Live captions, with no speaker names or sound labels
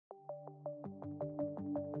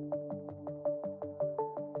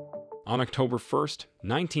On October 1st,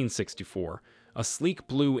 1964, a sleek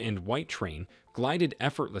blue and white train glided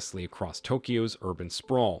effortlessly across Tokyo's urban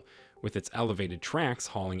sprawl, with its elevated tracks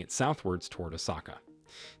hauling it southwards toward Osaka.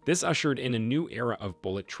 This ushered in a new era of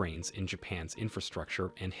bullet trains in Japan's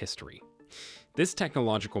infrastructure and history. This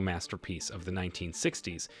technological masterpiece of the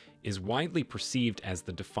 1960s is widely perceived as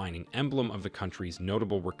the defining emblem of the country's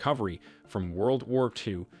notable recovery from World War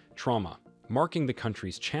II trauma, marking the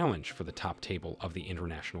country's challenge for the top table of the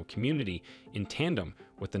international community in tandem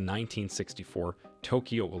with the 1964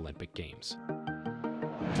 Tokyo Olympic Games.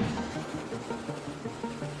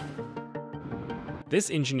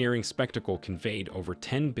 This engineering spectacle conveyed over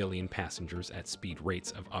 10 billion passengers at speed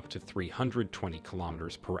rates of up to 320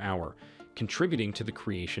 kilometers per hour, contributing to the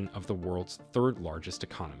creation of the world's third-largest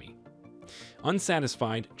economy.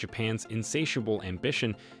 Unsatisfied, Japan's insatiable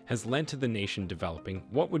ambition has led to the nation developing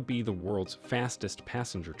what would be the world's fastest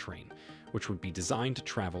passenger train, which would be designed to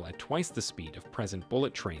travel at twice the speed of present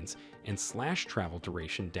bullet trains and slash travel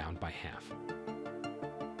duration down by half.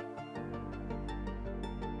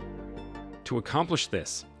 To accomplish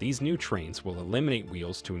this, these new trains will eliminate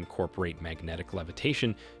wheels to incorporate magnetic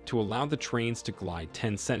levitation to allow the trains to glide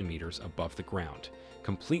 10 centimeters above the ground,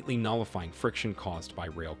 completely nullifying friction caused by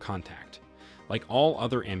rail contact. Like all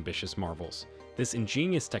other ambitious marvels, this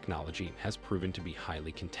ingenious technology has proven to be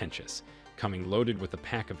highly contentious, coming loaded with a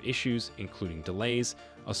pack of issues including delays,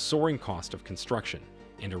 a soaring cost of construction,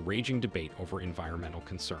 and a raging debate over environmental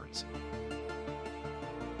concerns.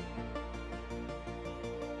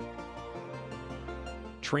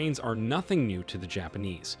 Trains are nothing new to the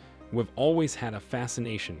Japanese, who have always had a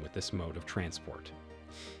fascination with this mode of transport.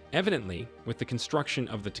 Evidently, with the construction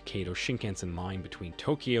of the Takeido Shinkansen line between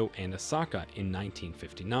Tokyo and Osaka in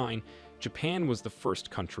 1959, Japan was the first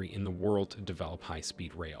country in the world to develop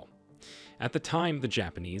high-speed rail. At the time, the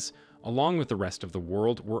Japanese, along with the rest of the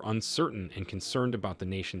world, were uncertain and concerned about the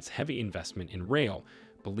nation's heavy investment in rail,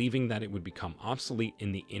 believing that it would become obsolete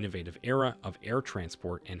in the innovative era of air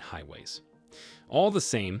transport and highways. All the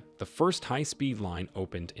same, the first high-speed line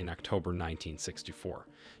opened in October 1964,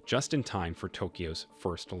 just in time for Tokyo's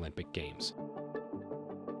first Olympic Games.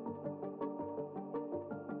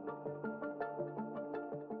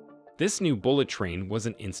 This new bullet train was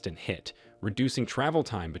an instant hit, reducing travel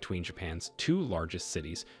time between Japan's two largest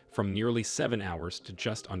cities from nearly 7 hours to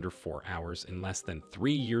just under 4 hours in less than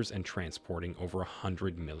 3 years and transporting over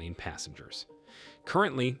 100 million passengers.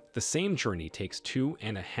 Currently, the same journey takes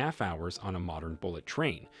 2.5 hours on a modern bullet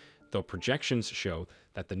train, though projections show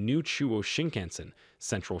that the new Chuo Shinkansen,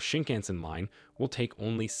 Central Shinkansen line, will take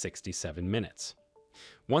only 67 minutes.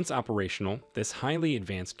 Once operational, this highly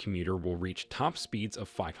advanced commuter will reach top speeds of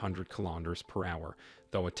 500 kilometers per hour,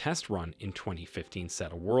 though a test run in 2015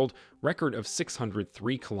 set a world record of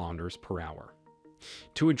 603 kilometers per hour.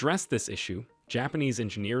 To address this issue, Japanese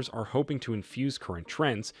engineers are hoping to infuse current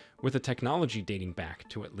trends with a technology dating back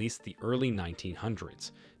to at least the early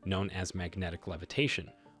 1900s, known as magnetic levitation,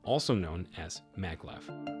 also known as maglev.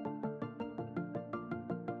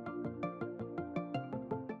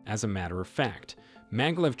 As a matter of fact,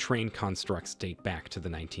 maglev train constructs date back to the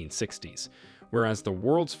 1960s, whereas the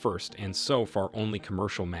world's first and so far only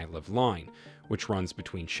commercial maglev line, which runs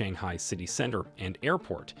between Shanghai city center and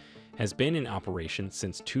airport, has been in operation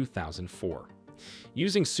since 2004.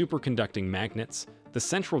 Using superconducting magnets, the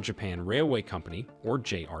Central Japan Railway Company, or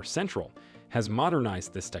JR Central, has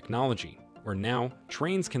modernized this technology, where now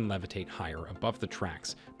trains can levitate higher above the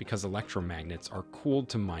tracks because electromagnets are cooled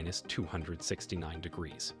to minus 269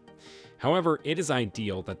 degrees. However, it is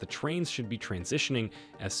ideal that the trains should be transitioning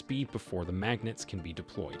as speed before the magnets can be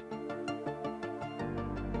deployed.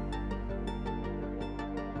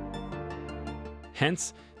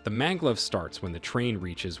 Hence, the maglev starts when the train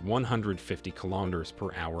reaches 150 kilometers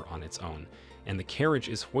per hour on its own, and the carriage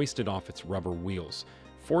is hoisted off its rubber wheels,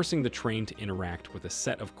 forcing the train to interact with a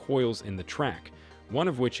set of coils in the track, one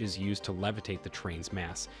of which is used to levitate the train's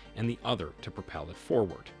mass and the other to propel it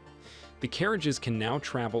forward. The carriages can now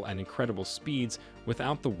travel at incredible speeds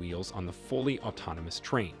without the wheels on the fully autonomous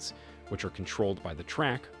trains, which are controlled by the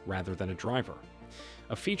track rather than a driver,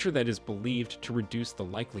 a feature that is believed to reduce the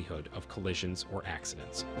likelihood of collisions or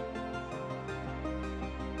accidents.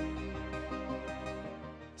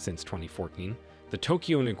 Since 2014, the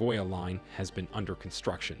Tokyo-Nagoya line has been under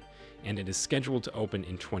construction, and it is scheduled to open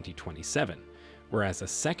in 2027, whereas a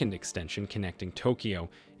second extension connecting Tokyo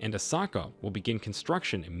and Osaka will begin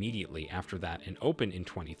construction immediately after that and open in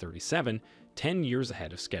 2037, 10 years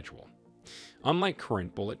ahead of schedule. Unlike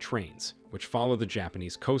current bullet trains, which follow the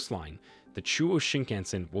Japanese coastline, the Chuo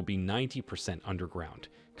Shinkansen will be 90% underground,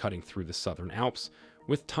 cutting through the southern Alps,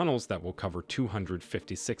 with tunnels that will cover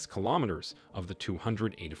 256 kilometers of the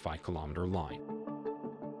 285-kilometer line.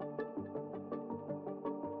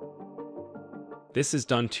 This is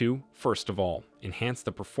done to, first of all, enhance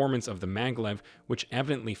the performance of the maglev, which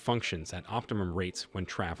evidently functions at optimum rates when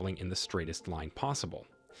traveling in the straightest line possible.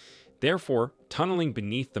 Therefore, tunneling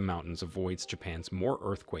beneath the mountains avoids Japan's more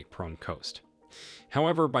earthquake-prone coast.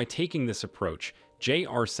 However, by taking this approach,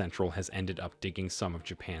 JR Central has ended up digging some of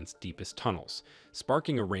Japan's deepest tunnels,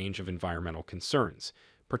 sparking a range of environmental concerns,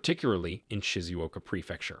 particularly in Shizuoka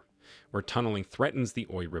Prefecture, where tunneling threatens the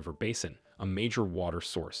Oi River Basin, a major water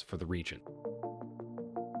source for the region.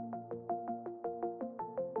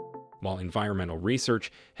 While environmental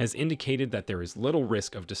research has indicated that there is little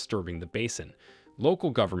risk of disturbing the basin, local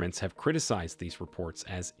governments have criticized these reports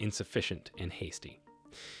as insufficient and hasty.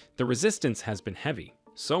 The resistance has been heavy,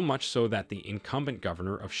 so much so that the incumbent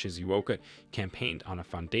governor of Shizuoka campaigned on a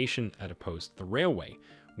foundation that opposed the railway,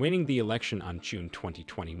 winning the election on June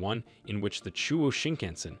 2021, in which the Chuo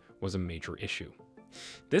Shinkansen was a major issue.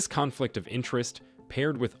 This conflict of interest,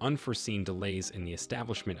 paired with unforeseen delays in the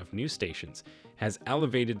establishment of new stations, has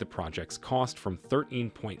elevated the project's cost from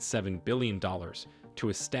 $13.7 billion to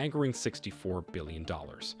a staggering $64 billion,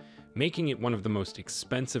 making it one of the most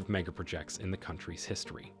expensive megaprojects in the country's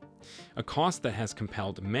history. A cost that has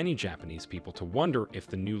compelled many Japanese people to wonder if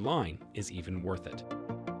the new line is even worth it.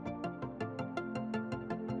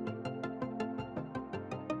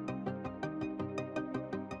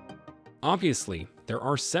 Obviously, there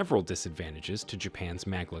are several disadvantages to Japan's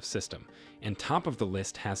maglev system, and top of the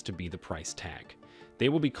list has to be the price tag. They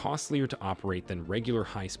will be costlier to operate than regular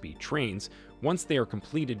high-speed trains once they are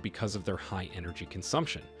completed because of their high energy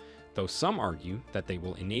consumption, though some argue that they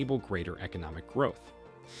will enable greater economic growth.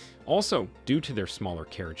 Also, due to their smaller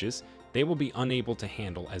carriages, they will be unable to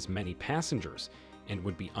handle as many passengers and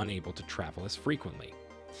would be unable to travel as frequently.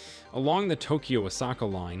 Along the Tokyo-Osaka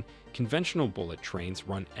line, conventional bullet trains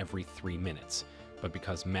run every 3 minutes, but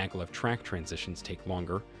because maglev track transitions take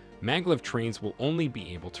longer, maglev trains will only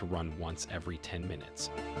be able to run once every 10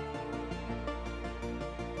 minutes.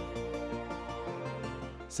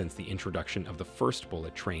 Since the introduction of the first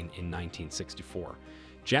bullet train in 1964,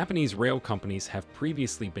 Japanese rail companies have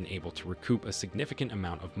previously been able to recoup a significant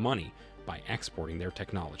amount of money by exporting their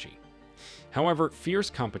technology. However,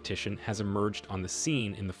 fierce competition has emerged on the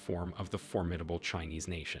scene in the form of the formidable Chinese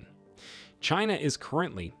nation. China is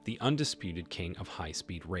currently the undisputed king of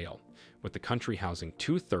high-speed rail, with the country housing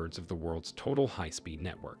 2/3 of the world's total high-speed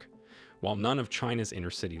network. While none of China's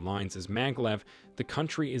intercity lines is maglev, the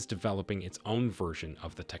country is developing its own version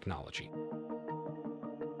of the technology.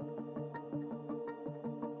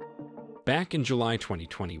 Back in July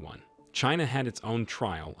 2021, China had its own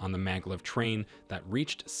trial on the maglev train that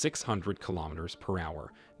reached 600 kilometers per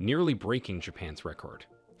hour, nearly breaking Japan's record.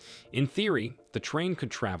 In theory, the train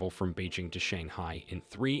could travel from Beijing to Shanghai in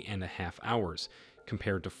 3.5 hours,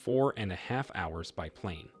 compared to 4.5 hours by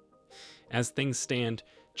plane. As things stand,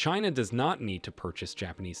 China does not need to purchase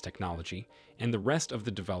Japanese technology, and the rest of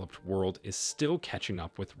the developed world is still catching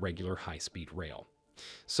up with regular high-speed rail.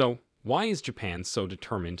 So, why is Japan so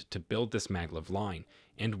determined to build this maglev line,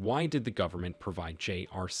 and why did the government provide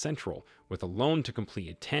JR Central with a loan to complete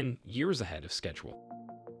it 10 years ahead of schedule?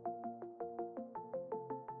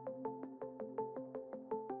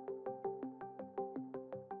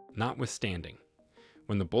 Notwithstanding,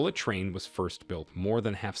 when the bullet train was first built more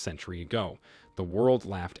than half a century ago, the world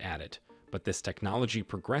laughed at it, but this technology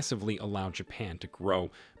progressively allowed Japan to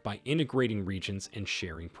grow by integrating regions and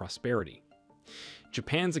sharing prosperity.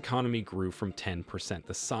 Japan's economy grew from 10%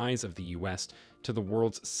 the size of the US to the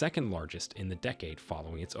world's second largest in the decade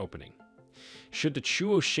following its opening. Should the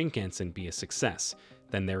Chuo Shinkansen be a success,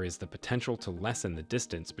 then there is the potential to lessen the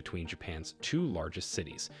distance between Japan's 2 largest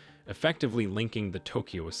cities, effectively linking the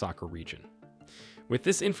Tokyo-Osaka region. With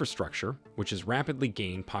this infrastructure, which has rapidly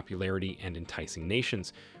gained popularity and enticing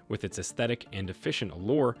nations with its aesthetic and efficient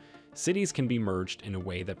allure, cities can be merged in a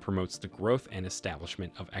way that promotes the growth and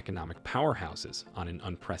establishment of economic powerhouses on an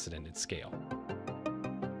unprecedented scale.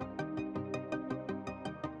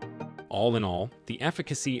 All in all, the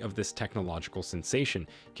efficacy of this technological sensation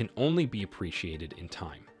can only be appreciated in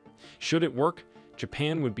time. Should it work,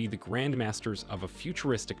 Japan would be the grandmasters of a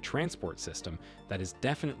futuristic transport system that is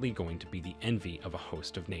definitely going to be the envy of a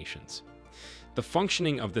host of nations. The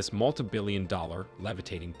functioning of this multi-billion-dollar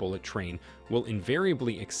levitating bullet train will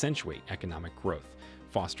invariably accentuate economic growth,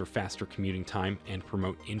 foster faster commuting time, and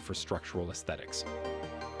promote infrastructural aesthetics.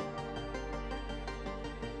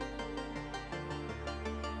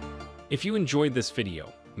 If you enjoyed this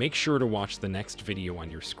video, make sure to watch the next video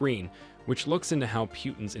on your screen, which looks into how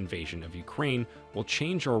Putin's invasion of Ukraine will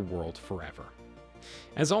change our world forever.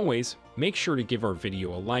 As always, make sure to give our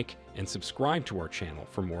video a like and subscribe to our channel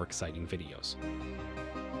for more exciting videos.